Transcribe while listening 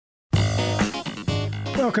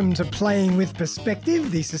Welcome to Playing with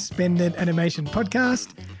Perspective, the suspended animation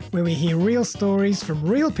podcast, where we hear real stories from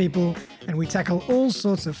real people and we tackle all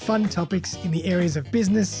sorts of fun topics in the areas of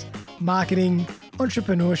business, marketing,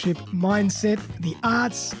 entrepreneurship, mindset, the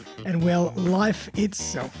arts, and, well, life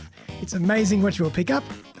itself. It's amazing what you will pick up.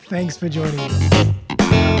 Thanks for joining us.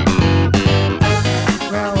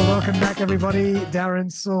 Well, welcome back, everybody.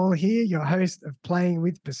 Darren Saul here, your host of Playing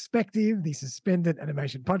with Perspective, the suspended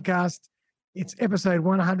animation podcast. It's episode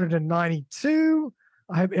 192.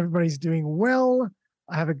 I hope everybody's doing well.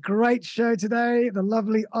 I have a great show today. The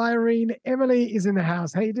lovely Irene Emily is in the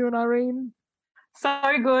house. How you doing, Irene? So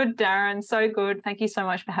good, Darren. So good. Thank you so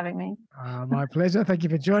much for having me. My pleasure. Thank you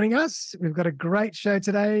for joining us. We've got a great show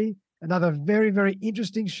today. Another very, very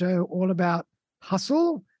interesting show all about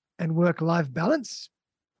hustle and work-life balance.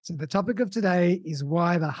 So the topic of today is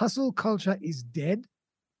why the hustle culture is dead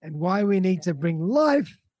and why we need to bring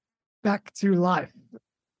life back to life.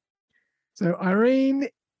 So Irene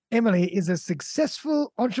Emily is a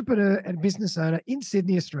successful entrepreneur and business owner in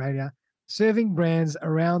Sydney, Australia, serving brands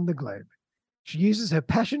around the globe. She uses her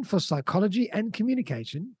passion for psychology and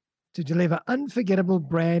communication to deliver unforgettable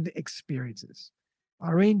brand experiences.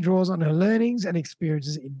 Irene draws on her learnings and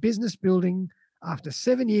experiences in business building after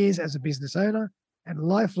 7 years as a business owner and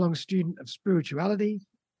lifelong student of spirituality,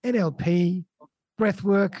 NLP,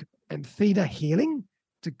 breathwork, and theta healing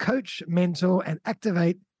to coach, mentor, and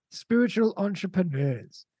activate spiritual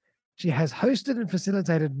entrepreneurs. She has hosted and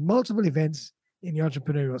facilitated multiple events in the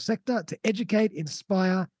entrepreneurial sector to educate,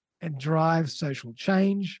 inspire, and drive social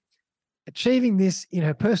change. Achieving this in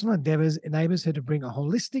her personal endeavors enables her to bring a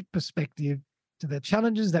holistic perspective to the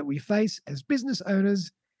challenges that we face as business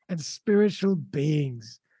owners and spiritual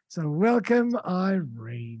beings. So welcome,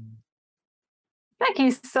 Irene. Thank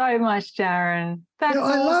you so much, Darren. That's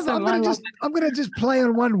awesome. I'm going to just play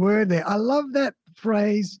on one word there. I love that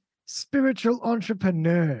phrase, spiritual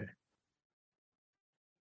entrepreneur.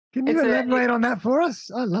 Can you elaborate on that for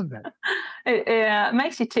us? I love that. It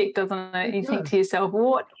makes you tick, doesn't it? You think to yourself,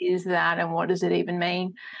 what is that and what does it even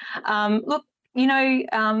mean? Look,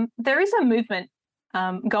 there is a movement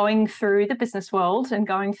going through the business world and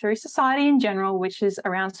going through society in general, which is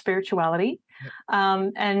around spirituality.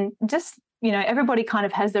 And just, everybody kind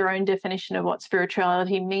of has their own definition of what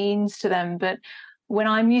spirituality means to them. But when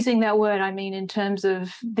I'm using that word, I mean in terms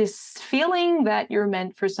of this feeling that you're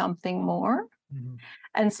meant for something more. Mm-hmm.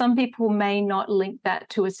 And some people may not link that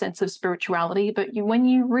to a sense of spirituality, but when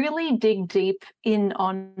you really dig deep in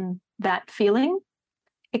on that feeling,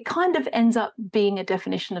 it kind of ends up being a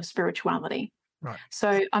definition of spirituality. Right.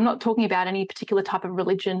 So I'm not talking about any particular type of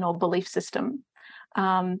religion or belief system.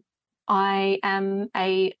 I am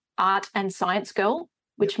a art and science girl,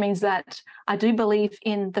 which means that I do believe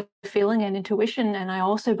in the feeling and intuition, and I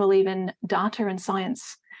also believe in data and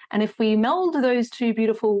science. And if we meld those two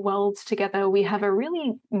beautiful worlds together, we have a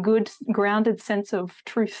really good grounded sense of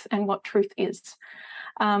truth and what truth is.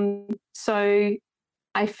 So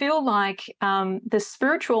I feel like the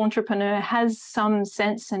spiritual entrepreneur has some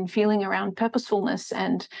sense and feeling around purposefulness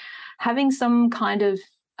and having some kind of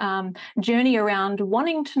journey around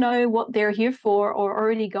wanting to know what they're here for, or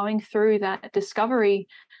already going through that discovery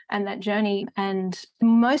and that journey. And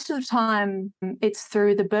most of the time, it's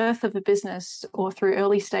through the birth of a business or through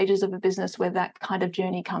early stages of a business where that kind of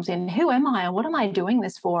journey comes in. Who am I and what am I doing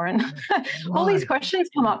this for? And all these questions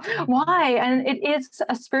come up. Why? And it is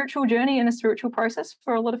a spiritual journey and a spiritual process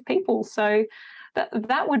for a lot of people. So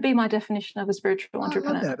that would be my definition of a spiritual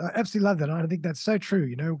entrepreneur. I love that. I absolutely love that. I think that's so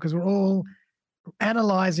true, because we're all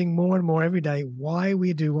analyzing more and more every day why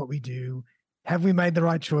we do what we do. Have we made the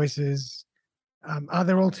right choices? Are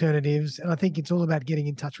there alternatives? And I think it's all about getting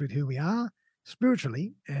in touch with who we are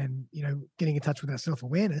spiritually and, getting in touch with our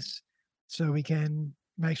self-awareness so we can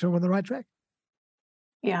make sure we're on the right track.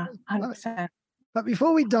 Yeah, 100%. But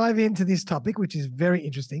before we dive into this topic, which is very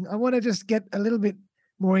interesting, I want to just get a little bit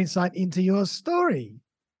more insight into your story.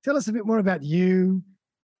 Tell us a bit more about you,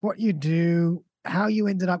 what you do, how you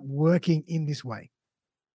ended up working in this way.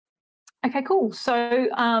 Okay, cool. So,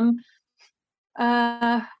 so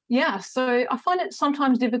I find it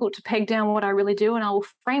sometimes difficult to peg down what I really do, and I will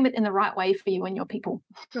frame it in the right way for you and your people.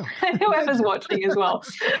 Oh. Whoever's watching as well.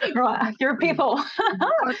 Right, you're people.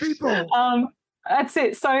 My people. That's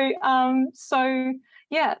it.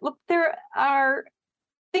 Look, there are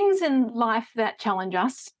things in life that challenge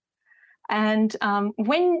us. And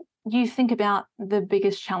when you think about the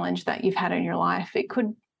biggest challenge that you've had in your life, it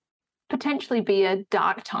could potentially be a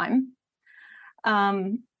dark time.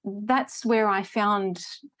 That's where I found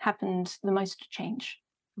happened the most change.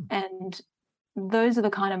 And those are the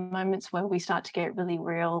kind of moments where we start to get really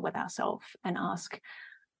real with ourselves and ask,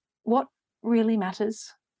 what really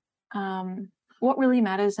matters? What really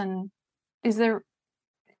matters, and is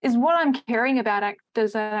what I'm caring about,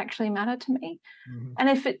 does that actually matter to me? Mhm.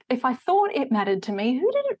 And if I thought it mattered to me,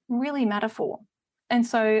 who did it really matter for? And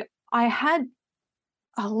so I had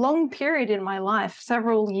a long period in my life,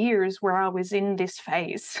 several years, where I was in this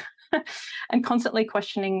phase and constantly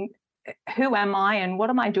questioning, who am I and what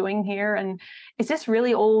am I doing here? And is this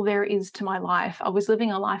really all there is to my life? I was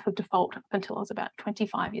living a life of default up until I was about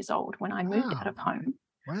 25 years old when I moved out of home.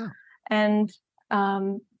 Wow. And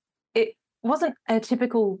it wasn't a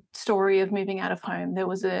typical story of moving out of home. There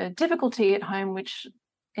was a difficulty at home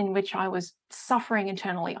in which I was suffering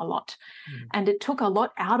internally a lot. And it took a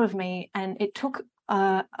lot out of me, and it took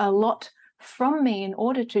a lot from me in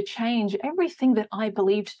order to change everything that I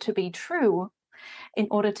believed to be true in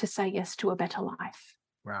order to say yes to a better life.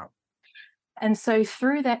 Wow. And so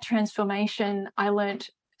through that transformation, I learned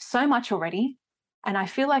so much already. And I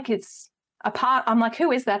feel like it's a part, I'm like,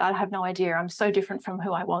 who is that? I have no idea. I'm so different from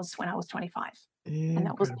who I was when I was 25. And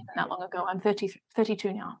that wasn't even that long ago. I'm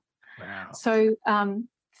 32 now. Wow. So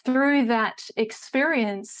through that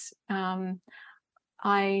experience,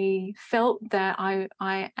 I felt that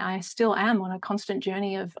I still am on a constant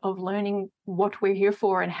journey of learning what we're here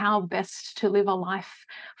for and how best to live a life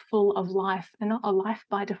full of life, and not a life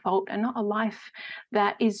by default, and not a life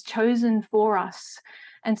that is chosen for us.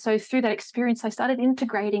 And so through that experience, I started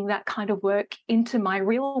integrating that kind of work into my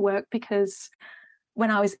real work, because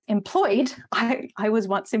when I was employed, I was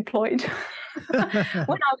once employed. When I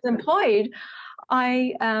was employed,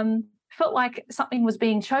 I felt like something was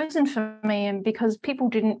being chosen for me, and because people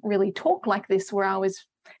didn't really talk like this where I was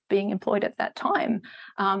being employed at that time,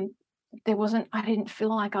 I didn't feel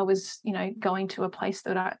like I was, going to a place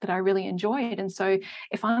that I really enjoyed. And so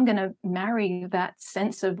if I'm going to marry that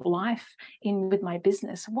sense of life in with my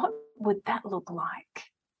business, what would that look like?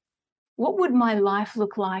 What would my life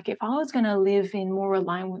look like if I was going to live in more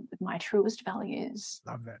alignment with my truest values?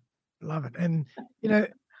 Love that. Love it. And,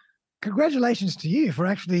 congratulations to you for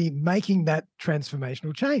actually making that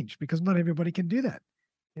transformational change, because not everybody can do that.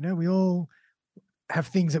 We all have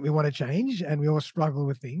things that we want to change, and we all struggle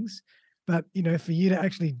with things. But, for you to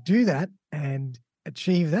actually do that and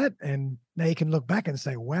achieve that, and now you can look back and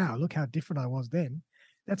say, wow, look how different I was then.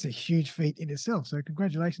 That's a huge feat in itself. So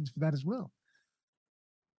congratulations for that as well.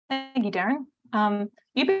 Thank you, Darren.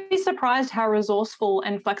 You'd be surprised how resourceful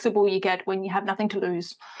and flexible you get when you have nothing to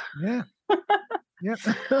lose. Yeah. Yeah.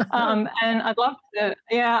 And I'd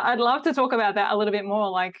love to talk about that a little bit more,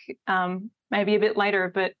 like maybe a bit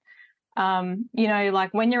later. But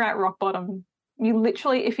like when you're at rock bottom, you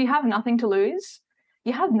literally, if you have nothing to lose,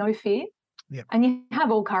 you have no fear, and you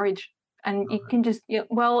have all courage, and you can just,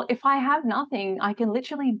 if I have nothing, I can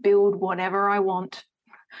literally build whatever I want,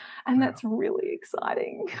 and that's really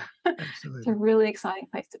exciting. Absolutely. It's a really exciting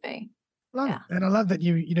place to be. Love it. And I love that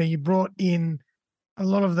you brought in a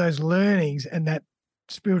lot of those learnings and that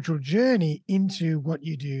spiritual journey into what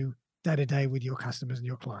you do day to day with your customers and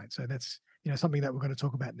your clients. So that's, something that we're going to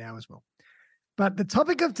talk about now as well. But the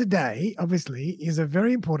topic of today, obviously, is a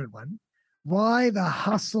very important one: why the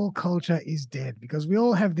hustle culture is dead. Because we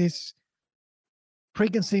all have this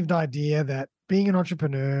preconceived idea that being an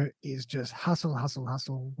entrepreneur is just hustle, hustle,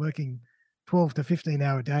 hustle, working 12 to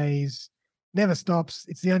 15-hour days, never stops.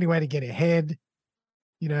 It's the only way to get ahead,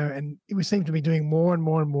 and we seem to be doing more and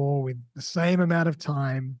more and more with the same amount of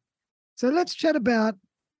time. So let's chat about,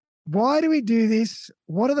 why do we do this?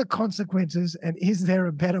 What are the consequences? And is there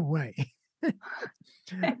a better way?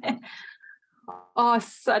 Oh,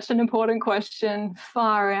 such an important question.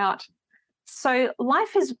 Far out. So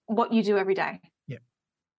life is what you do every day. Yeah.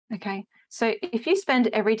 Okay. So if you spend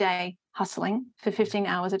every day hustling for 15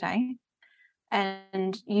 hours a day,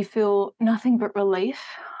 and you feel nothing but relief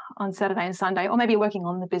on Saturday and Sunday, or maybe you're working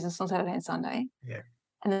on the business on Saturday and Sunday,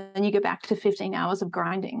 and then you go back to 15 hours of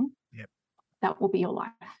grinding, that will be your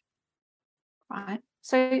life. Right?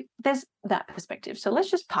 So there's that perspective. So let's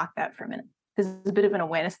just park that for a minute. There's a bit of an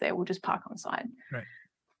awareness there. We'll just park on the side.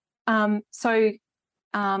 Right. So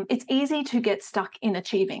it's easy to get stuck in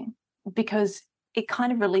achieving, because it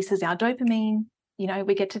kind of releases our dopamine.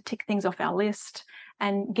 We get to tick things off our list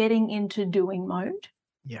and getting into doing mode.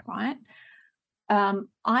 Yeah. Right.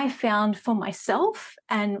 I found for myself,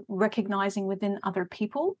 and recognizing within other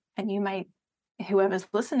people, and whoever's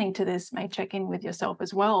listening to this may check in with yourself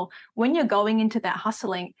as well. When you're going into that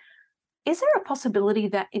hustling, is there a possibility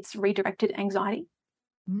that it's redirected anxiety?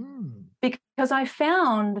 Because I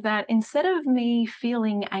found that instead of me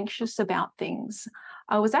feeling anxious about things,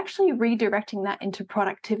 I was actually redirecting that into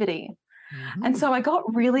productivity. And so I got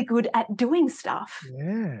really good at doing stuff.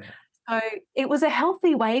 Yeah. So it was a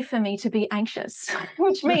healthy way for me to be anxious,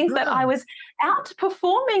 which means that I was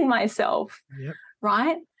outperforming myself, Yep.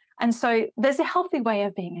 right? And so there's a healthy way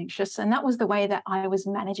of being anxious, and that was the way that I was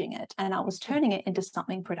managing it, and I was turning it into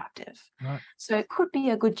something productive. Right. So it could be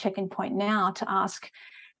a good check-in point now to ask,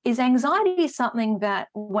 is anxiety something that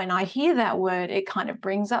when I hear that word, it kind of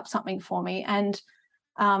brings up something for me? And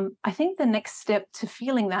I think the next step to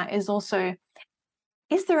feeling that is also,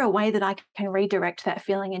 is there a way that I can redirect that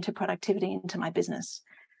feeling into productivity into my business?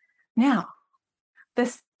 Now, the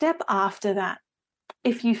step after that,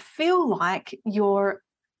 if you feel like you're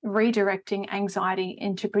redirecting anxiety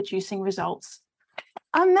into producing results,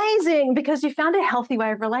 amazing, because you found a healthy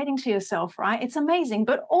way of relating to yourself, right? It's amazing,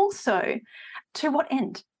 but also to what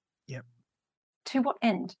end? Yep. To what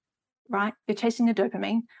end, right? You're chasing a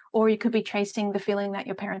dopamine, or you could be chasing the feeling that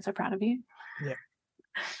your parents are proud of you. Yeah.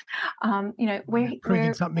 We're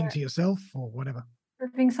proving something to yourself or whatever.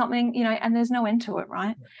 Proving something, and there's no end to it,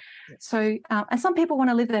 right? Yeah. Yeah. So, and some people want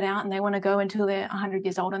to live that out and they want to go until they're 100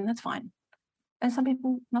 years old, and that's fine. And some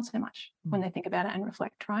people not so much when they think about it and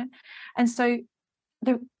reflect, right? And so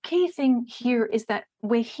the key thing here is that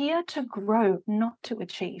we're here to grow, not to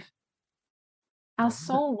achieve. Our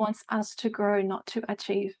soul wants us to grow, not to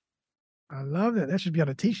achieve. I love that. That should be on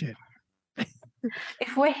a t-shirt.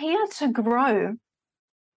 If we're here to grow,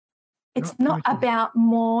 it's not about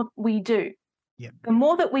more we do. Yeah. The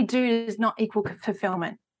more that we do is not equal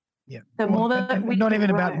fulfillment. Yeah. The more that we not even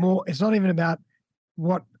about more. It's not even about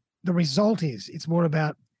what the result is. It's more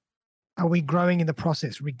about, are we growing in the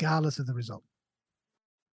process regardless of the result?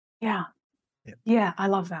 Yeah. Yeah, I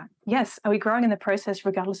love that. Yes. Are we growing in the process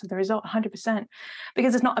regardless of the result? 100%.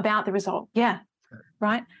 Because it's not about the result. Yeah.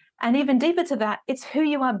 Right. And even deeper to that, it's who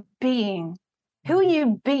you are being. Who are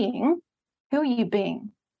you being? Who are you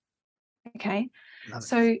being? Okay.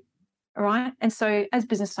 So, right. And so as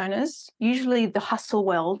business owners, usually the hustle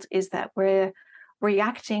world is that we're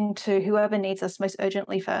reacting to whoever needs us most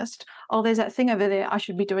urgently first. Oh, there's that thing over there. I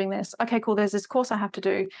should be doing this. Okay, cool. There's this course I have to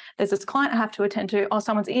do. There's this client I have to attend to. Oh,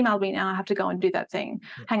 someone's emailed me now. I have to go and do that thing.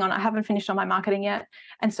 Yeah. Hang on, I haven't finished on my marketing yet.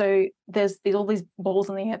 And so there's all these balls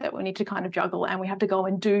in the air that we need to kind of juggle, and we have to go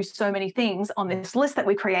and do so many things on this list that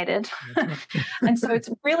we created. And so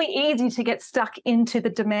it's really easy to get stuck into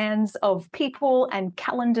the demands of people and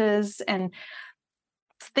calendars and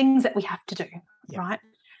things that we have to do, right?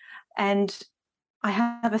 And I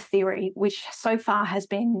have a theory which so far has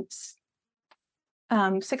been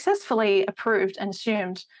successfully approved and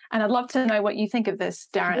assumed. And I'd love to know what you think of this,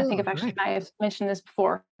 Darren. I think I've actually may have mentioned this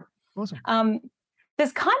before. Awesome.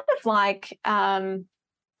 There's kind of like a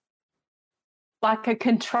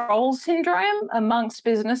control syndrome amongst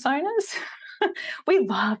business owners. We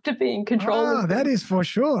love to be in control. Oh, that is for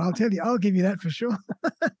sure. I'll tell you, I'll give you that for sure.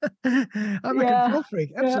 I'm a control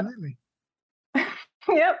freak. Absolutely.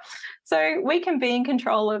 Yep. So we can be in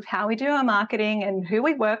control of how we do our marketing and who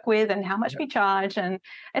we work with and how much we charge. And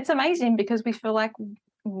it's amazing because we feel like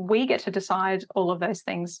we get to decide all of those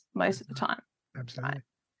things most of the time. Absolutely.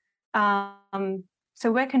 Right?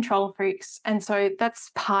 So we're control freaks. And so that's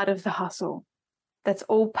part of the hustle. That's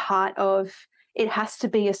all part of, it has to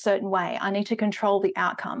be a certain way. I need to control the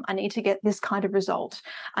outcome. I need to get this kind of result.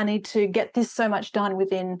 I need to get this so much done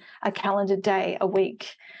within a calendar day, a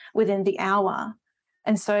week, within the hour.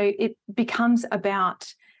 And so it becomes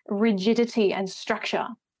about rigidity and structure.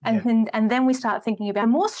 And then we start thinking about the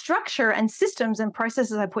more structure and systems and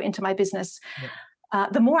processes I put into my business,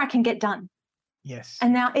 the more I can get done. Yes.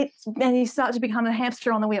 And now you start to become a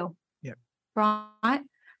hamster on the wheel. Yep. Right.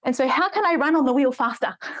 And so how can I run on the wheel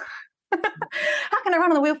faster? How can I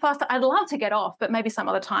run on the wheel faster? I'd love to get off, but maybe some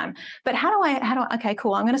other time. But how do I, okay,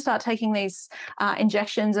 cool. I'm going to start taking these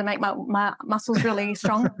injections and make my muscles really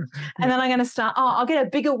strong. And then I'm going to start, I'll get a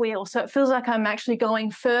bigger wheel. So it feels like I'm actually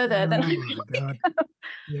going further than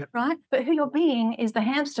right. But who you're being is the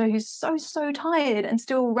hamster who's so tired and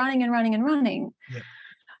still running and running and running. Yep.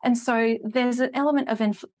 And so there's an element of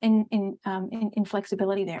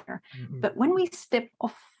inflexibility there. Mm-hmm. But when we step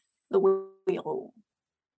off the wheel,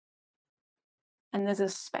 and there's a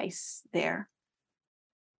space there.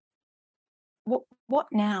 What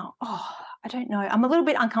now? Oh, I don't know. I'm a little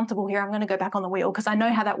bit uncomfortable here. I'm going to go back on the wheel because I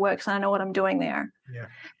know how that works and I know what I'm doing there. Yeah.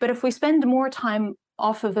 But if we spend more time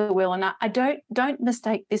off of the wheel, and I don't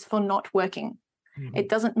mistake this for not working. Mm-hmm. It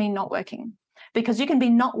doesn't mean not working, because you can be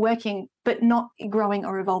not working but not growing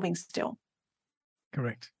or evolving still.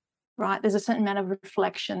 Correct. Right. There's a certain amount of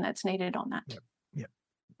reflection that's needed on that. Yep. Yep.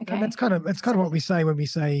 Okay. And that's kind of what we say when we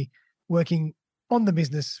say working on the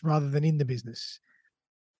business rather than in the business,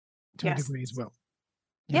 to a degree as well.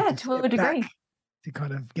 To a degree. To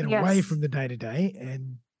kind of get away from the day-to-day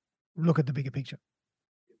and look at the bigger picture.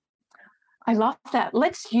 I love that.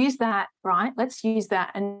 Let's use that, right? Let's use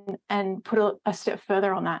that and put a step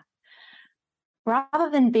further on that. Rather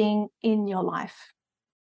than being in your life,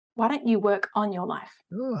 why don't you work on your life?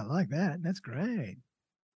 Oh, I like that. That's great.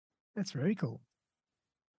 That's very cool.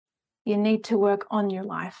 You need to work on your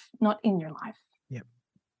life, not in your life. Yep.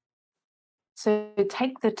 So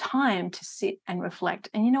take the time to sit and reflect.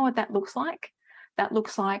 And you know what that looks like? That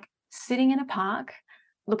looks like sitting in a park,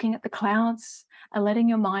 looking at the clouds and letting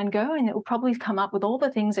your mind go. And it will probably come up with all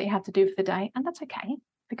the things that you have to do for the day. And that's okay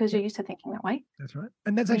because you're used to thinking that way. That's right.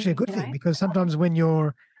 And that's actually a good thing, because sometimes when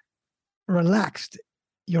you're relaxed,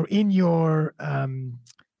 you're in your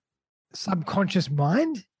subconscious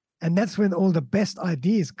mind. And that's when all the best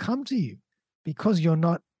ideas come to you, because you're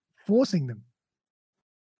not forcing them.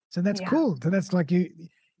 So that's cool. So that's like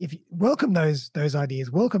if you welcome those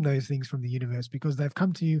ideas, welcome those things from the universe, because they've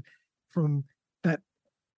come to you from that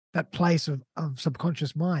place of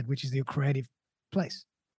subconscious mind, which is your creative place.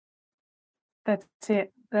 That's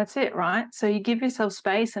it. That's it, right? So you give yourself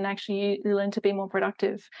space and actually you learn to be more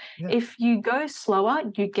productive. Yeah. If you go slower,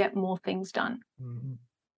 you get more things done.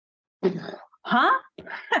 Mm-hmm. Huh?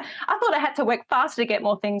 I thought I had to work faster to get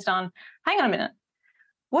more things done. Hang on a minute.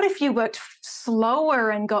 What if you worked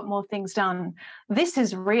slower and got more things done? This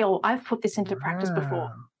is real. I've put this into practice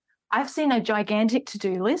before. I've seen a gigantic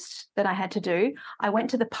to-do list that I had to do. I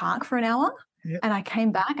went to the park for an hour and I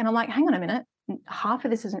came back and I'm like, hang on a minute. Half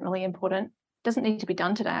of this isn't really important. Doesn't need to be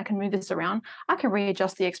done today. I can move this around. I can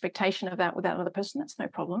readjust the expectation of that with that other person. That's no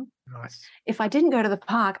problem. Nice. If I didn't go to the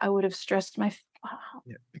park, I would have stressed my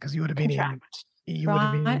because you would have been would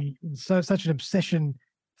have been in such an obsession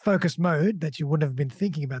focused mode that you wouldn't have been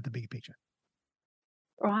thinking about the bigger picture.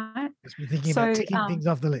 Right. Just be thinking about ticking things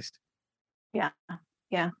off the list. Yeah.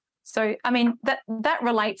 Yeah. So I mean that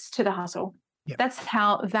relates to the hustle. Yep. That's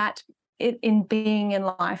how that in being in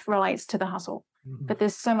life relates to the hustle. Mm-hmm. But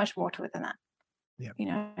there's so much more to it than that. Yep. You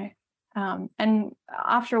know. And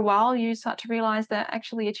after a while you start to realize that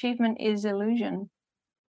actually achievement is illusion.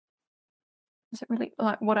 Is it really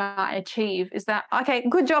like what I achieve? Is that okay?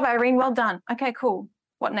 Good job, Irene. Well done. Okay, cool.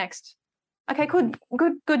 What next? Okay,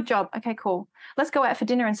 good job. Okay, cool. Let's go out for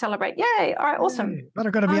dinner and celebrate. Yay! All right, awesome. But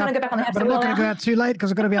I've got to be up. Go back on the but I'm not going to go out too late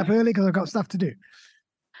because I've got to be up early because I've got stuff to do.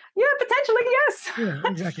 Yeah, potentially, yes. Yeah,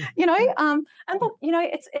 exactly. You know, and look, you know,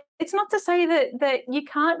 it's not to say that you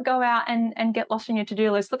can't go out and get lost in your to-do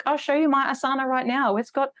list. Look, I'll show you my Asana right now.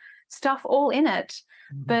 It's got stuff all in it,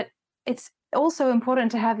 but it's also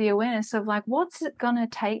important to have the awareness of like, what's it going to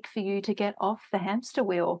take for you to get off the hamster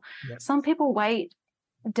wheel? Yep. Some people wait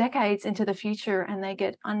decades into the future and they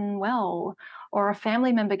get unwell, or a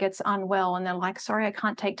family member gets unwell and they're like, sorry, I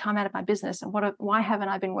can't take time out of my business. And why haven't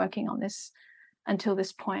I been working on this until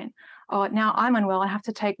this point? Oh, now I'm unwell. I have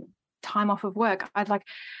to take time off of work. Do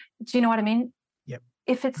you know what I mean? Yep.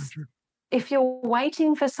 If you're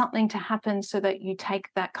waiting for something to happen so that you take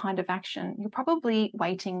that kind of action, you're probably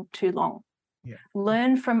waiting too long. Yeah.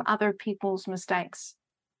 Learn from other people's mistakes,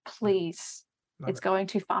 please. Love it's it. going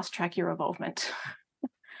to fast track your evolvement.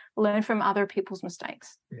 Learn from other people's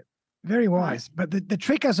mistakes. Yeah. Very wise. Right. But the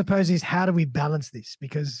trick, I suppose, is how do we balance this?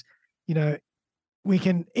 Because, you know, we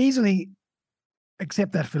can easily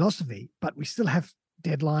accept that philosophy, but we still have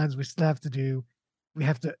deadlines. We still have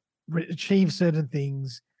to achieve certain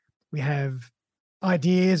things. We have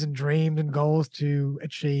ideas and dreams and goals to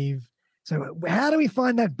achieve. So how do we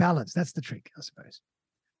find that balance? That's the trick, I suppose.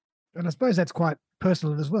 And I suppose that's quite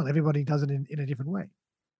personal as well. Everybody does it in a different way.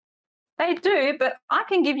 They do, but I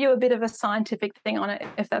can give you a bit of a scientific thing on it,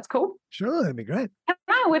 if that's cool. Sure, that'd be great. Can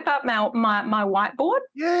I whip up my whiteboard?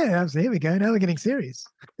 Yeah, absolutely. Here we go. Now we're getting serious.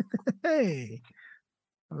 Hey,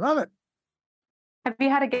 I love it. Have you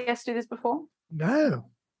had a guest do this before? No.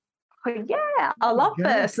 Oh, yeah, I love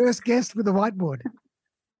firsts. First guest with a whiteboard.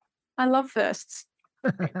 I love firsts.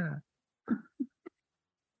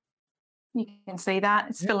 You can see that.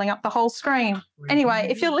 It's filling up the whole screen. Anyway,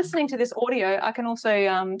 if you're listening to this audio, I can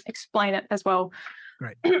also explain it as well.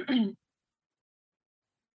 Great.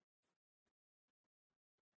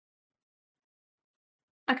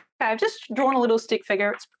 Okay, I've just drawn a little stick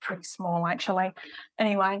figure. It's pretty small, actually.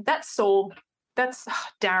 Anyway, that's Saul. That's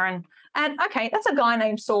Darren. And, okay, that's a guy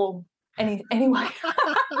named Saul. Anyway.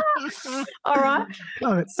 All right.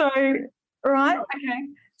 Love it. So, right, okay.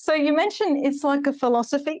 So you mentioned it's like a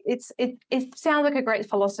philosophy. It sounds like a great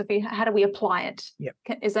philosophy. How do we apply it? Yep.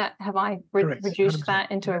 Is that, have I reduced 100%. That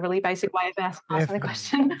into a really basic way of asking the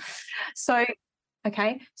question? So,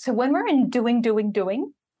 okay. So when we're in doing,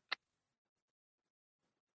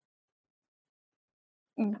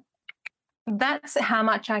 that's how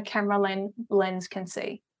much our camera lens can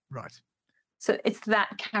see. Right. So it's that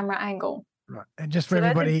camera angle. Right. And just for So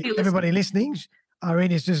everybody listening,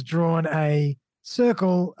 Irene has just drawn a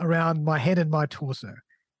circle around my head and my torso,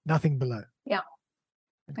 nothing below. Yeah.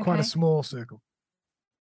 And quite a small circle.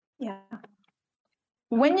 Yeah.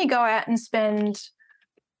 When you go out and spend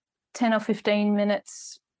 10 or 15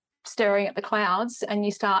 minutes staring at the clouds and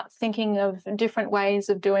you start thinking of different ways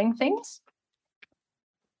of doing things,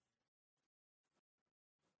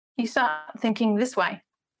 you start thinking this way.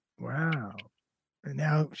 Wow. And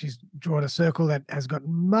now she's drawn a circle that has got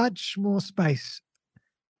much more space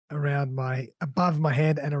around above my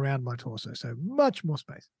head and around my torso. So much more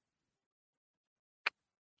space.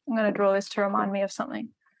 I'm going to draw this to remind me of something.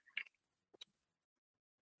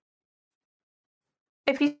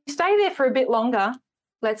 If you stay there for a bit longer,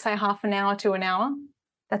 let's say half an hour to an hour,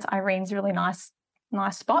 that's Irene's really nice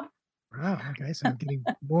spot. Wow. Okay. So I'm getting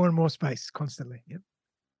more and more space constantly. Yep.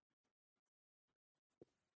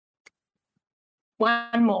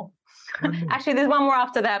 One more. Actually, there's one more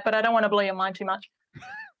after that, but I don't want to blow your mind too much.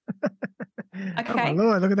 Okay. Oh my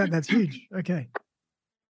Lord, look at that. That's huge. Okay.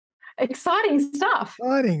 Exciting stuff.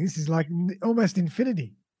 Exciting. This is like almost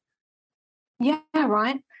infinity. Yeah,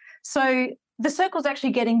 right. So the circle's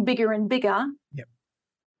actually getting bigger and bigger. Yep.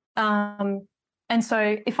 And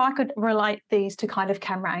so if I could relate these to kind of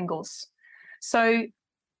camera angles. So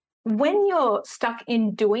when you're stuck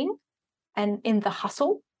in doing and in the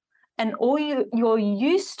hustle, and all you're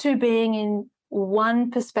used to being in one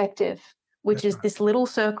perspective, which is this little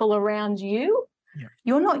circle around you,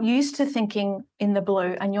 you're not used to thinking in the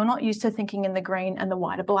blue, and you're not used to thinking in the green and the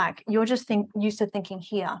white or black. You're just used to thinking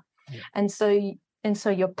here. Yeah. And so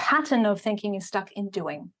your pattern of thinking is stuck in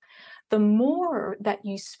doing. The more that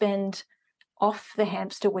you spend off the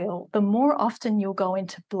hamster wheel, the more often you'll go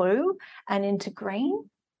into blue and into green,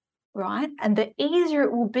 right? And the easier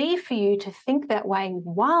it will be for you to think that way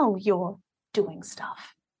while you're doing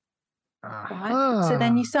stuff, right? So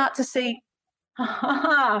then you start to see, hang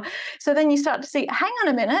on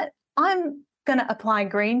a minute, I'm going to apply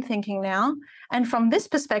green thinking now. And from this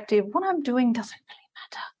perspective, what I'm doing doesn't really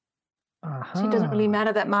matter. So it doesn't really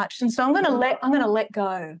matter that much. And so I'm going to let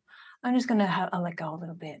go. I'm just going to let go a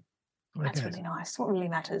little bit. That's really nice. What really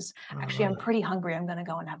matters? Actually, I'm pretty hungry. I'm going to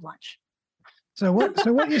go and have lunch. So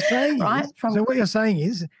what you're saying right?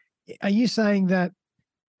 Are you saying that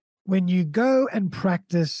when you go and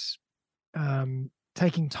practice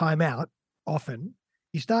taking time out often,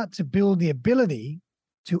 you start to build the ability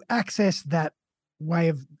to access that way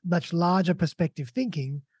of much larger perspective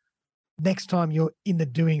thinking next time you're in the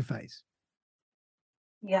doing phase?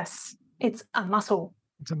 Yes, it's a muscle.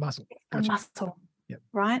 It's a muscle. Gotcha. A muscle. Yep.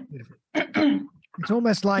 Right? It's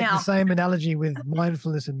almost like the same analogy with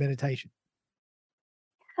mindfulness and meditation.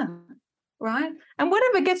 Yeah, right. And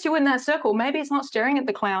whatever gets you in that circle, maybe it's not staring at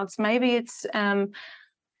the clouds, maybe it's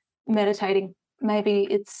meditating, maybe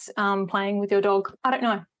it's playing with your dog. I don't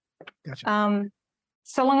know. Gotcha.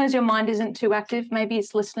 So long as your mind isn't too active, maybe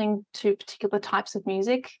it's listening to particular types of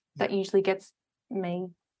music that usually gets me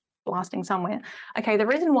blasting somewhere. Okay, the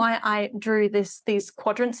reason why I drew these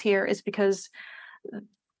quadrants here is because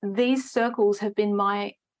these circles have been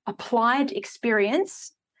my applied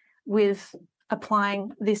experience with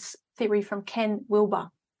applying this theory from Ken Wilber.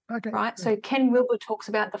 Okay. Right? So Ken Wilber talks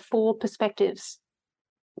about the 4 perspectives.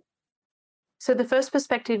 So the first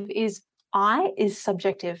perspective is I is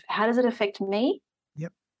subjective. How does it affect me?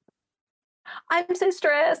 Yep. I'm so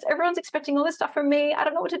stressed. Everyone's expecting all this stuff from me. I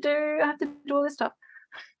don't know what to do. I have to do all this stuff.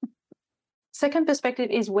 Second perspective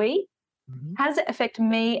is we. Mm-hmm. How does it affect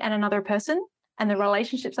me and another person and the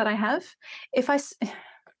relationships that I have? If I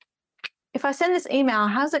send this email,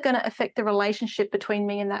 how's it going to affect the relationship between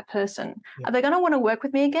me and that person? Yep. Are they going to want to work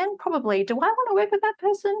with me again? Probably. Do I want to work with that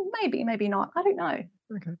person? Maybe, maybe not. I don't know.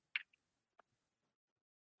 Okay.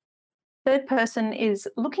 Third person is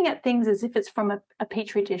looking at things as if it's from a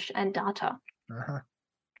petri dish and data. Uh-huh.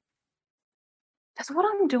 Does what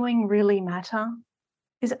I'm doing really matter?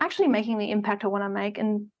 Is it actually making the impact I want to make?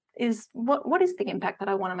 And what is the impact that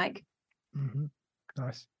I want to make? Mm-hmm.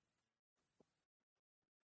 Nice.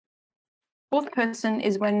 Fourth person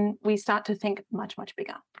is when we start to think much, much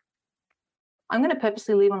bigger. I'm going to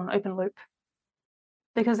purposely leave on an open loop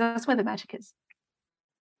because that's where the magic is.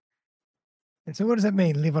 And so what does that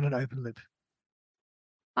mean, live on an open loop?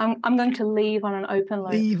 I'm going to leave on an open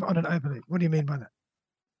loop. Leave on an open loop. What do you mean by that?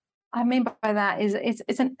 I mean by that is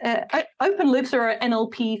it's an open loops are an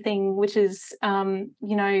NLP thing, which is, I'm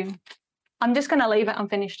just going to leave it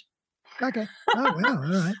unfinished. Okay. Oh, wow.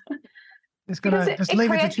 All right. Just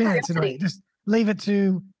leave it to chance in a way. Just leave it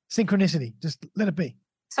to synchronicity. Just let it be.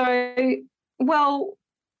 So, well,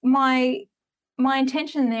 my my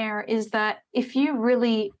intention there is that if you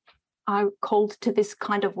really are called to this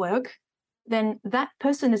kind of work, then that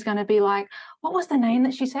person is going to be like, what was the name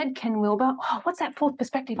that she said? Ken Wilber. Oh, what's that fourth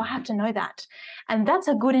perspective? I have to know that. And that's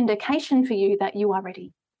a good indication for you that you are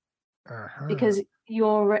ready. Because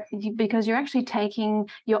you're actually taking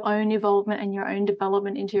your own evolvement and your own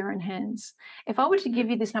development into your own hands. If I were to give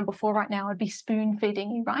you this number 4 right now, I'd be spoon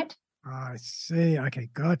feeding you, right? I see. Okay,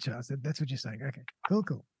 gotcha. So that's what you're saying. Okay,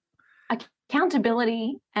 cool.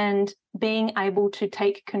 Accountability and being able to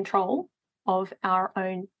take control of our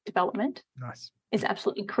own development is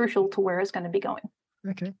absolutely crucial to where it's going to be going.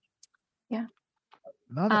 Okay. Yeah.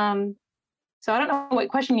 Love it. So I don't know what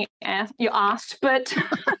question you asked, but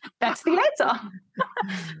that's the answer.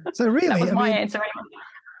 So really, that was my answer anyway.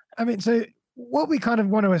 I mean, so what we kind of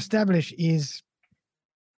want to establish is,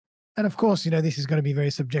 and of course, this is going to be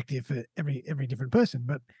very subjective for every different person,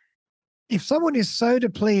 but if someone is so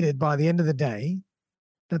depleted by the end of the day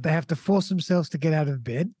that they have to force themselves to get out of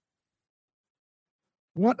bed,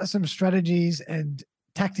 what are some strategies and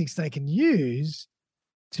tactics they can use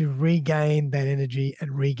to regain that energy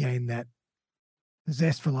and regain that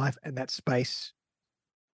zest for life and that space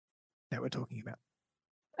that we're talking about?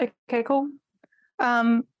 Okay, cool.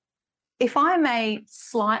 If I may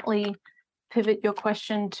slightly pivot your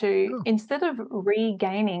question to, instead of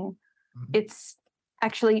regaining, it's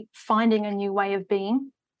actually finding a new way of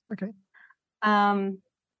being. Okay.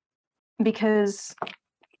 Because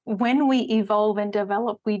when we evolve and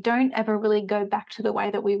develop, we don't ever really go back to the way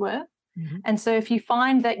that we were. And so if you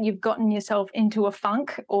find that you've gotten yourself into a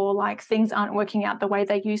funk or like things aren't working out the way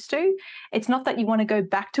they used to, it's not that you want to go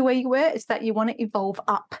back to where you were, it's that you want to evolve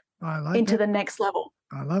up into the next level.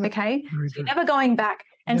 I love it. Okay. So you're never going back.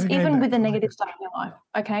 And it's even with the negative stuff in your life.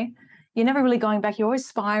 Okay. You're never really going back. You're always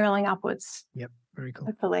spiraling upwards. Yep. Very cool.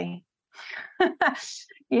 Hopefully.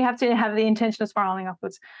 You have to have the intention of spiraling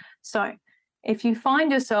upwards. So if you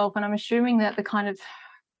find yourself, and I'm assuming that the kind of,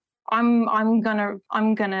 I'm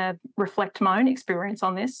gonna reflect my own experience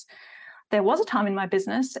on this. There was a time in my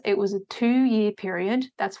business, it was a 2-year period.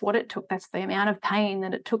 That's what it took. That's the amount of pain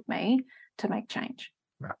that it took me to make change.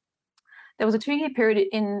 Right. There was a 2-year period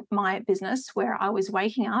in my business where I was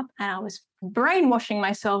waking up and I was brainwashing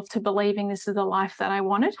myself to believing this is the life that I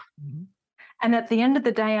wanted. And at the end of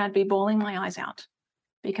the day, I'd be bawling my eyes out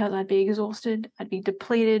because I'd be exhausted, I'd be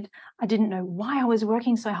depleted. I didn't know why I was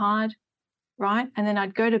working so hard, right? And then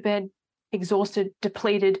I'd go to bed exhausted,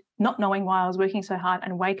 depleted, not knowing why I was working so hard,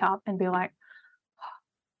 and wake up and be like,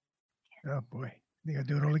 oh boy, I think I'll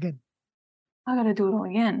do it all again. I got to do it all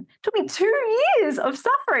again. It took me 2 years of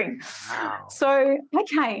suffering. Wow. So,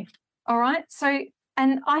 okay. All right. So,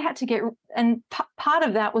 and I had to get, and part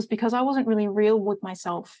of that was because I wasn't really real with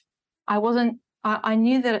myself. I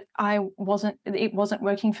knew that it wasn't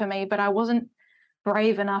working for me, but I wasn't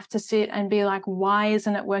brave enough to sit and be like, why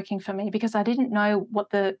isn't it working for me? Because I didn't know what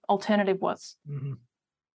the alternative was.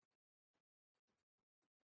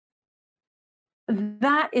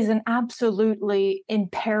 That is an absolutely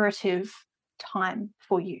imperative time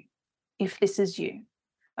for you, if this is you,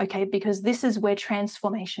 okay? Because this is where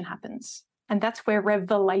transformation happens, and that's where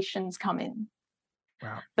revelations come in.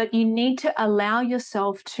 Wow. But you need to allow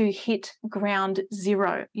yourself to hit ground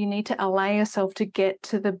zero. You need to allow yourself to get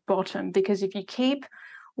to the bottom, because if you keep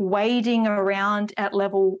wading around at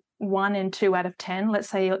level 1 and 2 out of 10, let's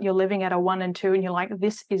say you're living at a 1 and 2 and you're like,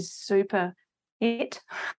 this is super it.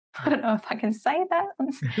 I don't know if I can say that.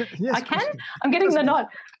 Yes, I can. I'm getting the nod.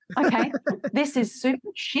 Okay. This is super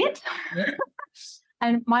shit.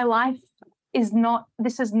 And my life is not,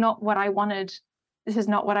 this is not what I wanted. This is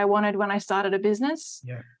not what I wanted when I started a business.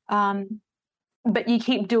 Yeah. But you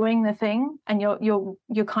keep doing the thing and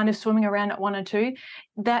you're kind of swimming around at 1 or 2.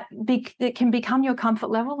 It can become your comfort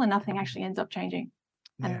level and nothing actually ends up changing.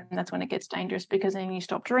 Yeah. And that's when it gets dangerous, because then you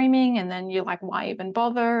stop dreaming and then you're like, why even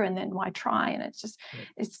bother? And then why try? And it's just,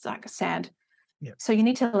 it's like sad. Yeah. So you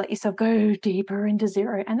need to let yourself go deeper into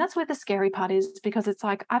zero. And that's where the scary part is, because it's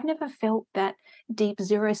like, I've never felt that deep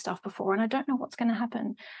zero stuff before and I don't know what's going to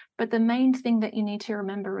happen. But the main thing that you need to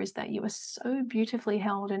remember is that you are so beautifully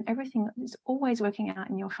held and everything is always working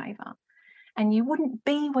out in your favor. And you wouldn't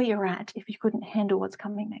be where you're at if you couldn't handle what's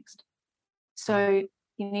coming next. So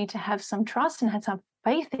you need to have some trust and have some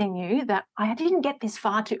faith in you that I didn't get this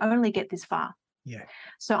far to only get this far. Yeah.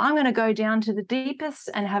 So I'm going to go down to the deepest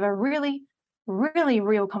and have a really, really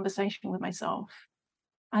real conversation with myself.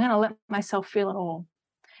 I'm going to let myself feel it all.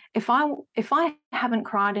 If I haven't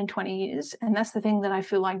cried in 20 years, and that's the thing that I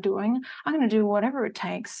feel like doing, I'm going to do whatever it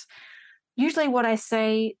takes. Usually what I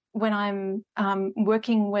say when I'm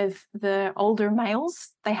working with the older males,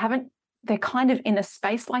 they're kind of in a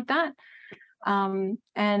space like that.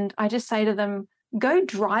 And I just say to them, go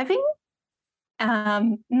driving.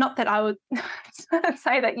 Not that I would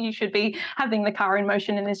say that you should be having the car in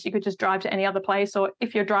motion in this. You could just drive to any other place, or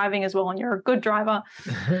if you're driving as well and you're a good driver,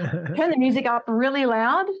 turn the music up really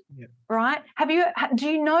loud, right? Do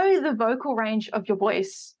you know the vocal range of your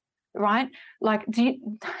voice, right? Like, there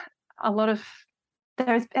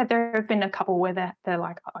have been a couple where they're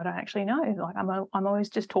like, I don't actually know. Like, I'm always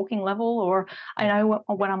just talking level, or I know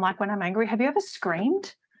what I'm like when I'm angry. Have you ever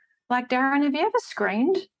screamed? Like, Darren, have you ever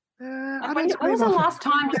screamed? When was the last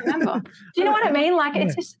time you remember? Do you know what I mean? Like,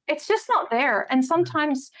 it's just not there. And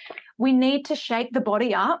sometimes we need to shake the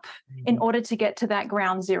body up in order to get to that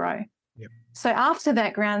ground zero. Yep. So after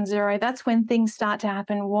that ground zero, that's when things start to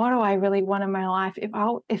happen. What do I really want in my life?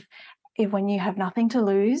 If when you have nothing to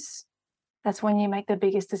lose, that's when you make the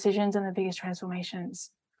biggest decisions and the biggest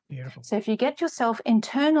transformations. Beautiful. So if you get yourself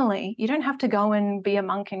internally, you don't have to go and be a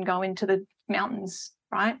monk and go into the mountains,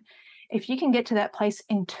 right? If you can get to that place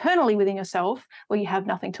internally within yourself where you have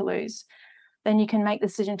nothing to lose, then you can make the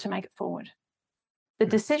decision to make it forward. The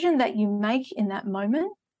decision that you make in that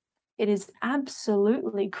moment, it is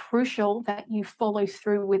absolutely crucial that you follow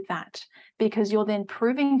through with that, because you're then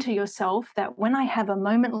proving to yourself that when I have a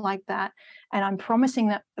moment like that, and I'm promising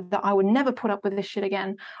that I would never put up with this shit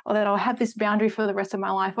again, or that I'll have this boundary for the rest of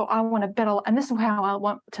my life, or I want to better, and this is how I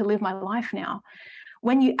want to live my life now.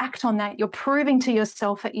 When you act on that, you're proving to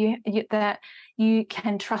yourself that you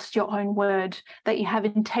can trust your own word, that you have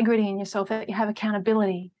integrity in yourself, that you have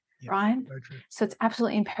accountability, right? So it's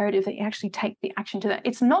absolutely imperative that you actually take the action to that.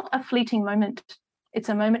 It's not a fleeting moment. It's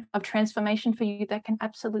a moment of transformation for you that can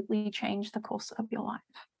absolutely change the course of your life.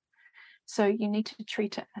 So you need to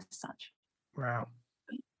treat it as such. Wow.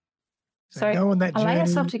 So go on that journey. Allow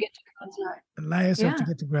yourself to get to ground zero. Allow yourself to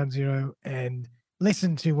get to ground zero and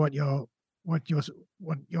listen to what your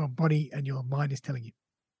body and your mind is telling you.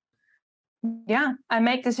 Yeah, I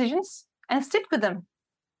make decisions and stick with them.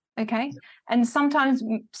 Okay. And sometimes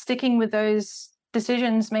sticking with those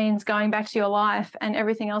decisions means going back to your life and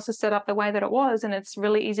everything else is set up the way that it was. And it's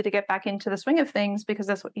really easy to get back into the swing of things because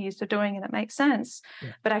that's what you're used to doing and it makes sense.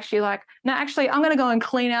 Yeah. But actually I'm going to go and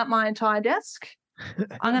clean out my entire desk.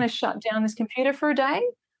 I'm going to shut down this computer for a day.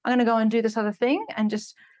 I'm going to go and do this other thing and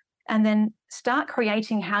then start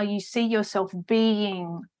creating how you see yourself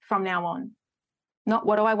being from now on. Not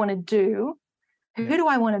what do I want to do? Who do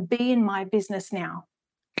I want to be in my business now?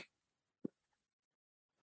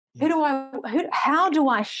 How do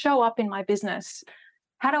I show up in my business?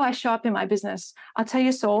 How do I show up in my business? I'll tell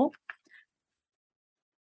you, Saul,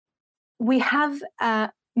 we have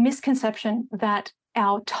a misconception that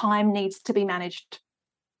our time needs to be managed.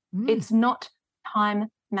 It's not time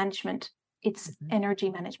management. It's energy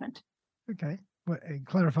management. Okay.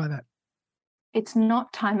 Clarify that. It's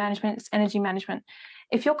not time management. It's energy management.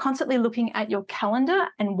 If you're constantly looking at your calendar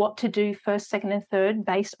and what to do first, second, and third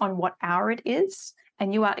based on what hour it is,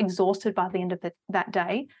 and you are exhausted by the end of that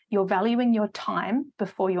day, you're valuing your time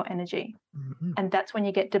before your energy. Mm-hmm. And that's when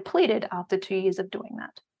you get depleted after 2 years of doing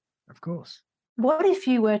that. Of course. What if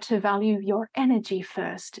you were to value your energy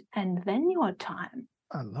first and then your time?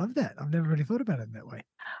 I love that. I've never really thought about it that way.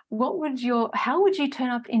 How would you turn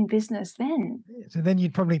up in business then? So then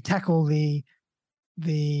you'd probably tackle the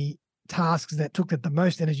tasks that took the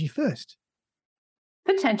most energy first.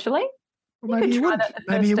 Potentially. Well, maybe you wouldn't.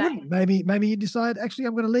 Maybe you wouldn't. Maybe you decide, actually,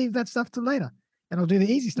 I'm going to leave that stuff till later and I'll do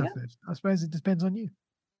the easy stuff first. I suppose it depends on you.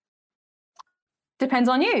 Depends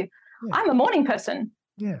on you. Yeah. I'm a morning person.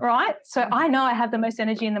 Yeah. Right. So I know I have the most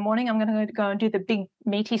energy in the morning. I'm going to go and do the big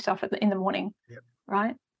meaty stuff in the morning. Yep.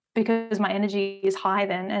 Right. Because my energy is high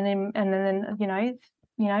then. And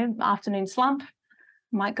then, afternoon slump,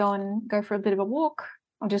 might go for a bit of a walk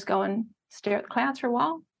or just go and stare at the clouds for a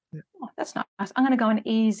while. Yep. Oh, that's nice. I'm going to go and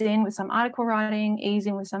ease in with some article writing, ease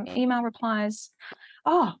in with some email replies.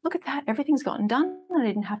 Oh, look at that. Everything's gotten done. I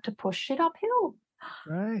didn't have to push it uphill.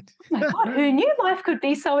 Right. Oh my God, who knew life could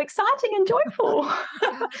be so exciting and joyful? Who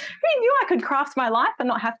knew I could craft my life and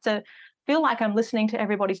not have to feel like I'm listening to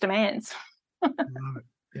everybody's demands? Love it.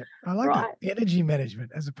 Yeah. I like that. Energy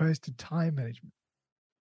management as opposed to time management.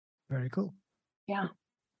 Very cool. Yeah.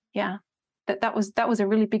 Yeah. That was a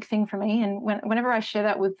really big thing for me. And whenever I share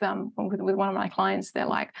that with one of my clients, they're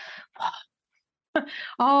like,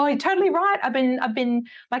 oh, you're totally right.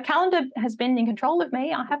 My calendar has been in control of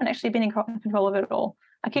me. I haven't actually been in control of it at all.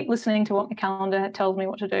 I keep listening to what my calendar tells me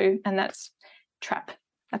what to do, and that's trap.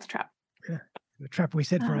 That's a trap. Yeah, the trap we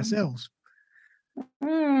set for ourselves.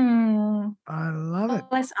 I love it.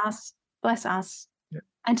 Bless us. Yep.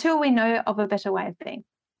 Until we know of a better way of being.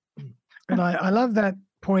 And I love that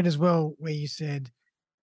point as well, where you said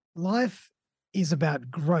life is about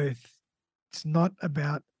growth. It's not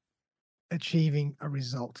about achieving a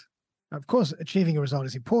result. Of course, achieving a result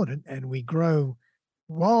is important, and we grow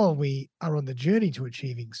while we are on the journey to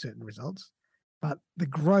achieving certain results. But the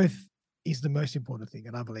growth is the most important thing,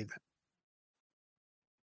 and I believe that.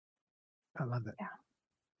 I love that.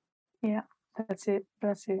 Yeah, that's it.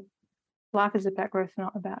 That's it. Life is about growth,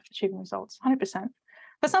 not about achieving results. 100%.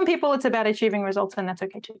 For some people, it's about achieving results, and that's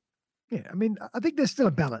okay too. Yeah, I mean, I think there's still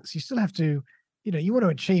a balance. You still have to, you want to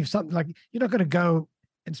achieve something. Like, you're not going to go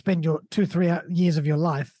and spend your 2-3 years of your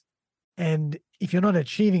life, and if you're not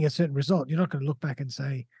achieving a certain result, you're not going to look back and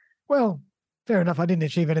say, well, fair enough, I didn't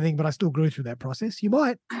achieve anything, but I still grew through that process. You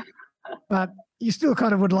might, but you still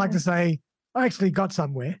kind of would like to say, I actually got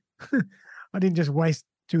somewhere. I didn't just waste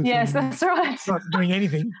 2 or 3 Yes, years that's right. not doing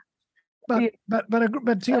anything. But to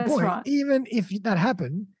your That's point, right. even if that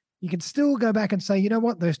happened, you can still go back and say, you know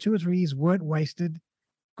what, those 2 or 3 years weren't wasted,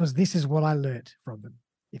 because this is what I learned from them.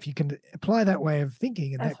 If you can apply that way of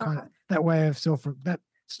thinking and That's right. that way of that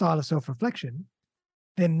style of self-reflection,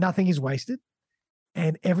 then nothing is wasted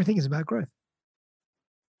and everything is about growth.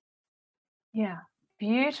 Yeah,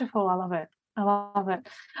 beautiful. I love it. I love it.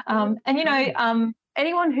 And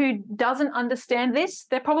anyone who doesn't understand this,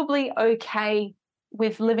 they're probably okay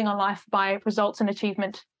with living a life by results and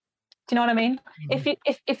achievement. Do you know what I mean? Mhm.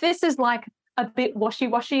 If this is like a bit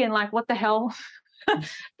washy-washy and like, what the hell,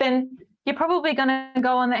 then you're probably going to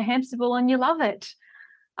go on that hamster wheel and you love it.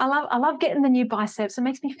 I love getting the new biceps. It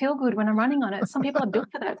makes me feel good when I'm running on it. Some people are built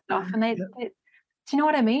for that stuff, and they do you know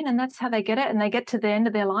what I mean? And that's how they get it. And they get to the end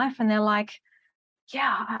of their life and they're like,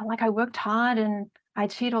 yeah, like I worked hard and I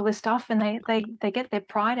achieved all this stuff, and they get their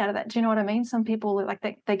pride out of that. Do you know what I mean? Some people, like,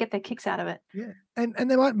 they get their kicks out of it. Yeah. And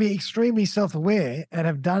they might be extremely self-aware and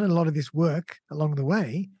have done a lot of this work along the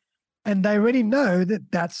way, and they already know that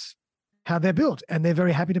that's how they're built, and they're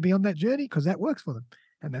very happy to be on that journey because that works for them,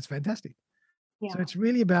 and that's fantastic. Yeah. So it's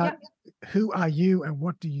really about who are you and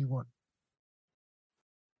what do you want?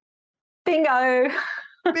 Bingo.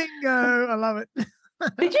 Bingo. I love it.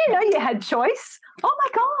 Did you know you had choice? Oh my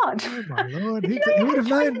God. Oh my Lord. Did Who, you know who you would had have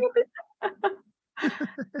choice known? in your business?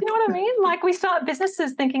 You know what I mean? Like, we start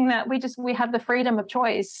businesses thinking that we have the freedom of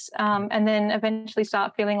choice, and then eventually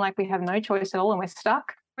start feeling like we have no choice at all and we're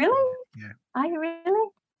stuck. Really? Yeah. Are you really?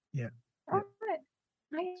 Yeah. All right.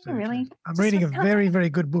 Are you So really? true. I'm reading a very, very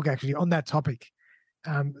good book actually on that topic.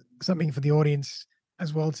 Something for the audience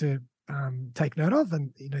as well to take note of.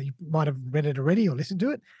 And you might have read it already or listened to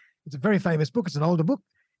it. It's a very famous book. It's an older book.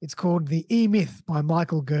 It's called The E-Myth by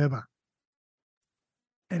Michael Gerber.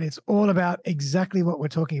 And it's all about exactly what we're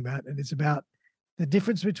talking about. And it's about the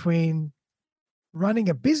difference between running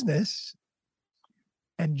a business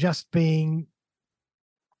and just being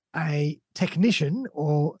a technician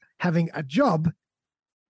or having a job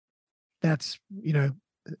that's your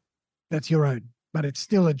own, but it's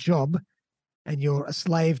still a job and you're a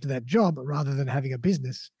slave to that job, rather than having a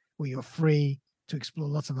business where you're free to explore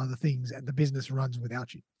lots of other things and the business runs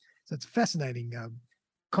without you. So it's a fascinating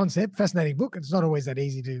concept, fascinating book. It's not always that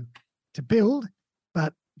easy to build,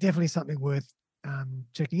 but definitely something worth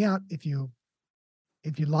checking out if you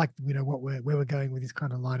like where we're going with this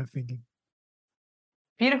kind of line of thinking.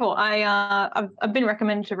 Beautiful. I've been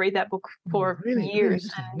recommended to read that book for really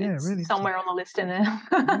years. really And it's really somewhere on the list in there.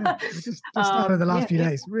 Yeah, it just started the last few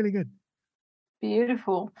days. Really good.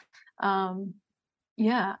 Beautiful.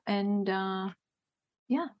 Yeah. And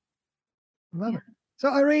Love it. So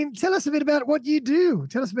Irene, tell us a bit about what you do.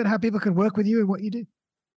 Tell us about how people can work with you and what you do.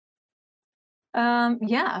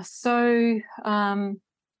 So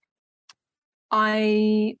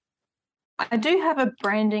I do have a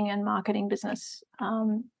branding and marketing business,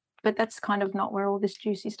 but that's kind of not where all this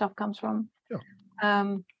juicy stuff comes from. Sure.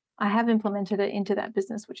 I have implemented it into that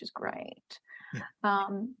business, which is great. Yeah.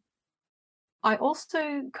 I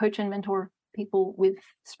also coach and mentor people with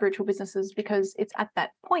spiritual businesses, because it's at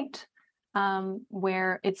that point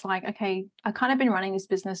where it's like, okay, I've kind of been running this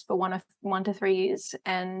business for 1 to 3 years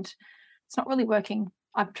and it's not really working.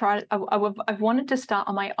 I've tried, I've wanted to start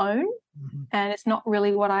on my own, and it's not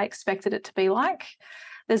really what I expected it to be like.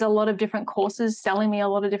 There's a lot of different courses selling me a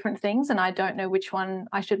lot of different things, and I don't know which one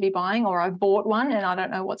I should be buying, or I've bought one and I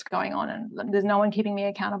don't know what's going on, and there's no one keeping me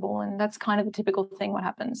accountable. And that's kind of a typical thing what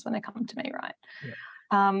happens when they come to me, right? Yeah.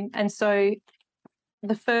 And so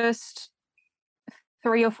the first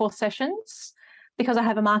 3 or 4 sessions, because I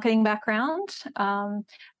have a marketing background,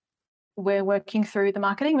 we're working through the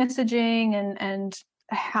marketing messaging and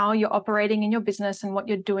how you're operating in your business and what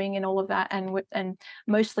you're doing and all of that. And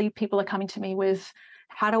mostly people are coming to me with,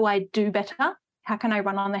 how do I do better? How can I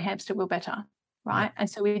run on the hamster wheel better? right? And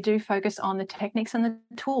so we do focus on the techniques and the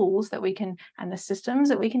tools that we can, and the systems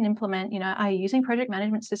that we can implement. Are you using project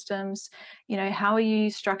management systems? How are you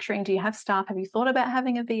structuring? Do you have staff? Have you thought about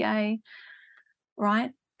having a VA?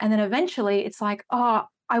 Right? And then eventually it's like, oh,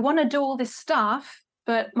 I want to do all this stuff,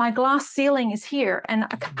 but my glass ceiling is here and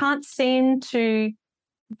I can't seem to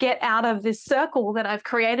get out of this circle that I've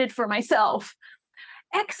created for myself.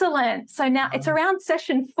 Excellent. So now it's around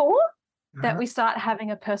session 4 that we start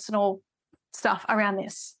having a personal stuff around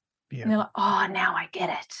this. Yeah. And they're like, oh, now I get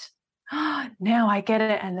it. Oh, now I get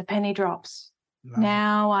it. And the penny drops.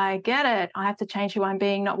 Now I get it. I have to change who I'm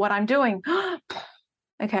being, not what I'm doing.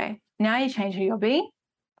 Okay. Now you change who you're being.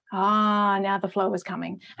 Now the flow is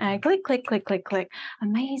coming. And click, click, click, click, click.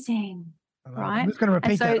 Amazing. Right? I'm just going to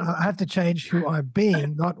repeat that. I have to change who I'm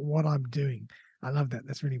being, not what I'm doing. I love that.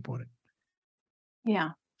 That's really important. Yeah.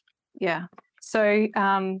 Yeah. So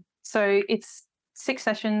it's 6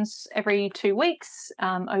 sessions every 2 weeks,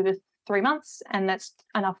 over 3 months, and that's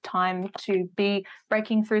enough time to be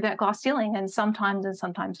breaking through that glass ceiling. And sometimes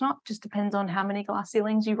not. Just depends on how many glass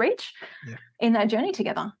ceilings you reach in that journey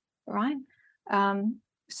together, right? In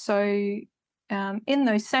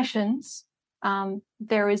those sessions,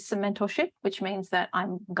 there is some mentorship, which means that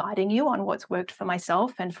I'm guiding you on what's worked for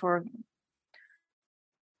myself and for,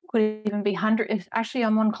 could even be 100. Actually,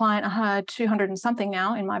 I'm on client 200 and something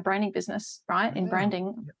now in my branding business, right? In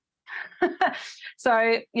branding.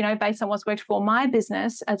 So, based on what's worked for my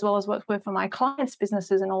business, as well as what's worked for my clients'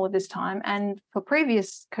 businesses and all of this time, and for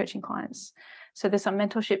previous coaching clients. So there's some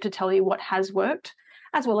mentorship to tell you what has worked,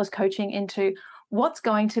 as well as coaching into what's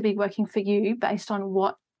going to be working for you based on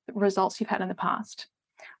what results you've had in the past.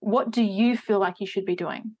 What do you feel like you should be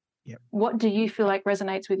doing? What do you feel like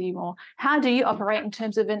resonates with you more? How do you operate in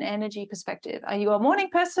terms of an energy perspective? Are you a morning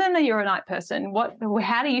person or you're a night person?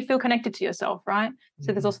 How do you feel connected to yourself, right?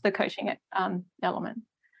 So there's also the coaching element.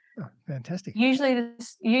 Oh, fantastic.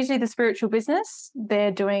 Usually the spiritual business,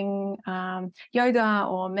 they're doing yoga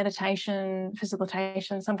or meditation,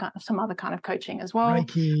 facilitation, some other kind of coaching as well.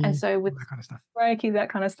 Reiki, and so with that kind of stuff. Reiki, that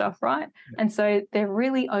kind of stuff, right? And so they're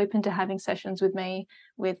really open to having sessions with me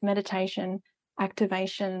with meditation,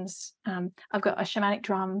 activations. I've got a shamanic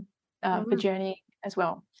drum for journey as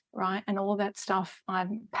well, right? And all of that stuff, I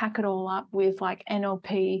pack it all up with like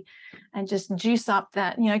NLP and just juice up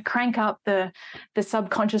that, crank up the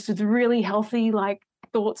subconscious with really healthy like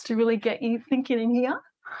thoughts to really get you thinking in here.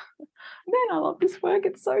 Man, I love this work.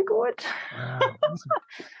 It's so good. Wow, awesome.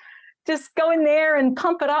 Just go in there and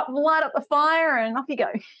pump it up, light up the fire, and off you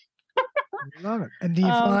go. Love it. And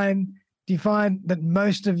do you find that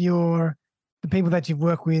most of the people that you've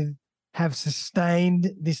worked with have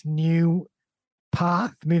sustained this new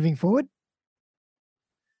path moving forward?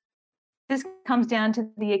 This comes down to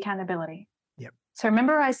the accountability. Yep. So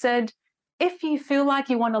remember I said, if you feel like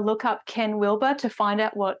you want to look up Ken Wilber to find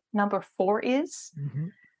out what number 4 is,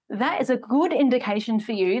 that is a good indication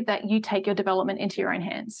for you that you take your development into your own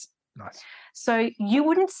hands. Nice. So you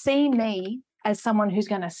wouldn't see me as someone who's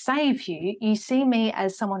going to save you. You see me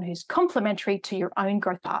as someone who's complementary to your own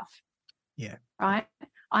growth path. Yeah. Right?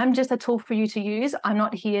 I'm just a tool for you to use. I'm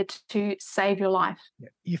not here to save your life. Yeah.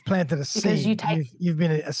 You've planted a seed. You've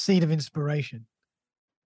been a seed of inspiration.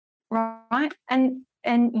 Right? And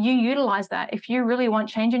you utilize that. If you really want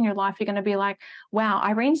change in your life, you're going to be like, wow,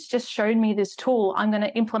 Irene's just showed me this tool. I'm going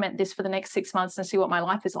to implement this for the next 6 months and see what my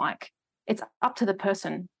life is like. It's up to the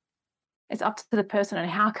person. It's up to the person and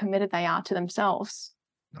how committed they are to themselves.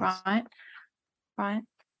 Nice. Right?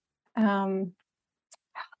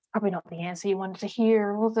 Probably not the answer you wanted to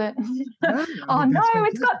hear, was it? No,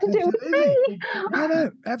 it's got to do with me.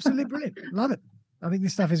 No, absolutely brilliant. Love it. I think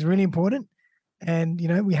this stuff is really important. And,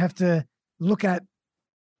 we have to look at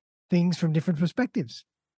things from different perspectives.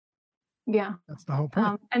 Yeah. That's the whole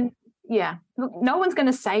point. Look, no one's going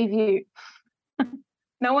to save you.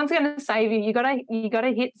 No one's going to save you. You got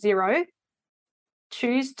to hit 0.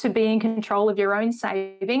 Choose to be in control of your own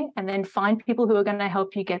saving and then find people who are going to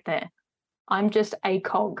help you get there. I'm just a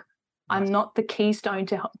cog. I'm not the keystone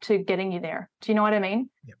to getting you there. Do you know what I mean?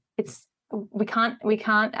 Yep. We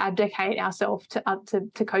can't abdicate ourselves to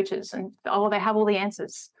coaches and they have all the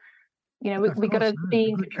answers. We got to be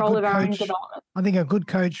in control of our own development. I think a good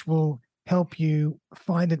coach will help you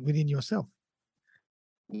find it within yourself.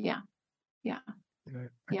 Yeah.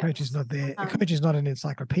 A coach is not there. A coach is not an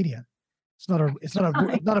encyclopedia. It's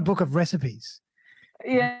not a book of recipes.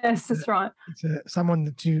 Yes, that's right. It's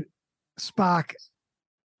someone to spark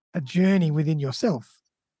a journey within yourself,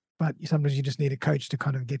 but sometimes you just need a coach to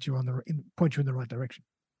kind of get you point you in the right direction.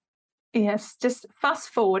 Yes, just fast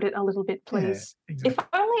forward it a little bit, please. Yeah, exactly. If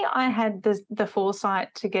only I had the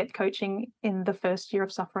foresight to get coaching in the first year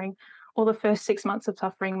of suffering or the first 6 months of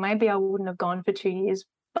suffering, maybe I wouldn't have gone for 2 years,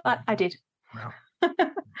 but I did. Wow.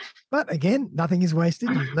 But again, nothing is wasted.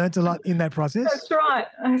 You've learned a lot in that process. That's right.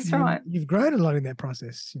 That's right. You've grown a lot in that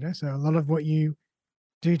process, so a lot of what you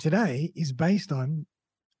do today is based on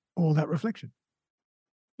all that reflection.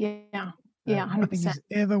 Yeah. Yeah, 100%. Nothing is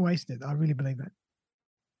ever wasted. I really believe that.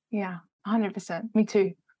 Yeah, 100%. Me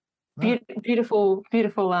too. Right. Beautiful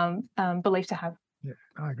belief to have. Yeah,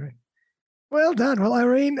 I agree. Well done. Well,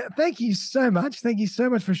 Irene, thank you so much. Thank you so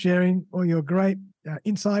much for sharing all your great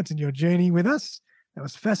insights and your journey with us. That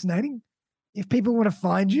was fascinating. If people want to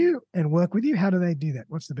find you and work with you, how do they do that?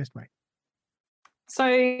 What's the best way? So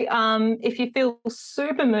if you feel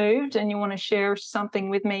super moved and you want to share something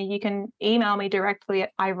with me, you can email me directly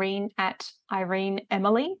at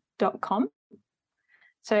irene@ireneemily.com.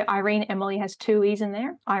 So Irene Emily has 2 E's in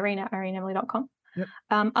there, irene@ireneemily.com. Yep.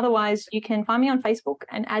 Otherwise, you can find me on Facebook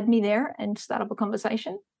and add me there and start up a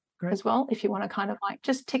conversation. Great. As well, if you want to kind of like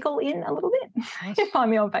just tickle in a little bit. Nice. You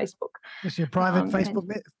find me on Facebook. Just your private Facebook?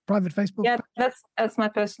 Yeah, that's my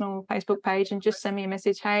personal Facebook page, and just send me a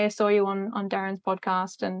message. Hey, I saw you on Darren's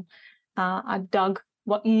podcast, and I dug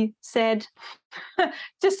what you said.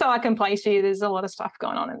 Just so I can place you. There's a lot of stuff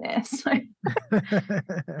going on in there. So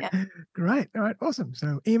yeah. Great. All right, awesome.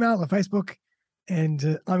 So email or Facebook,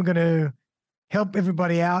 and I'm going to help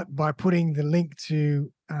everybody out by putting the link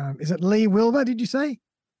to is it Lee Wilber, did you say?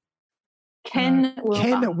 Ken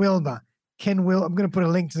Wilber. Ken Wilber. I'm going to put a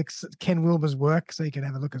link to Ken Wilber's work so you can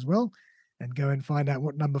have a look as well and go and find out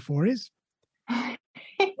what number 4 is.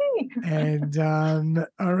 And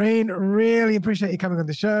Irene, really appreciate you coming on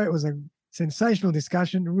the show. It was a sensational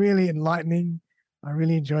discussion, really enlightening. I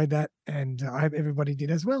really enjoyed that, and I hope everybody did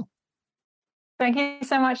as well. Thank you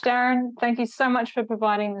so much, Darren. Thank you so much for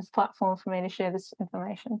providing this platform for me to share this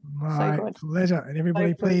information. My pleasure. And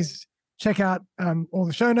everybody, please check out all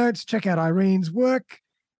the show notes. Check out Irene's work.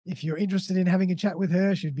 If you're interested in having a chat with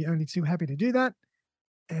her, she'd be only too happy to do that.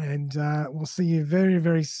 And we'll see you very,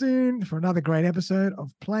 very soon for another great episode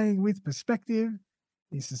of Playing with Perspective,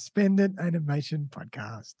 the Suspended Animation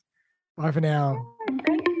Podcast. Bye for now.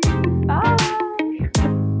 Bye.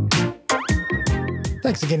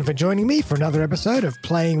 Thanks again for joining me for another episode of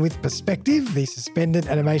Playing with Perspective, the Suspended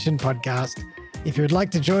Animation Podcast. If you would like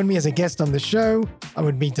to join me as a guest on the show, I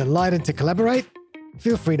would be delighted to collaborate.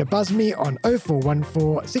 Feel free to buzz me on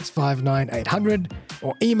 0414 659 800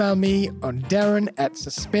 or email me on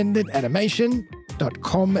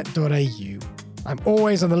darren@suspendedanimation.com.au. I'm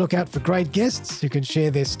always on the lookout for great guests who can share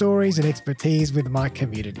their stories and expertise with my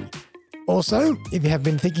community. Also, if you have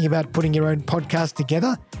been thinking about putting your own podcast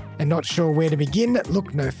together and not sure where to begin,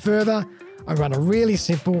 look no further. I run a really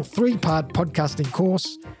simple 3-part podcasting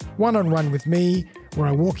course, one-on-one with me, where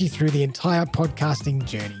I walk you through the entire podcasting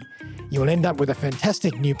journey. You'll end up with a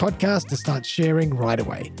fantastic new podcast to start sharing right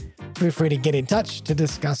away. Feel free to get in touch to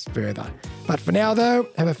discuss further. But for now, though,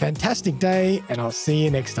 have a fantastic day, and I'll see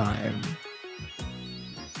you next time.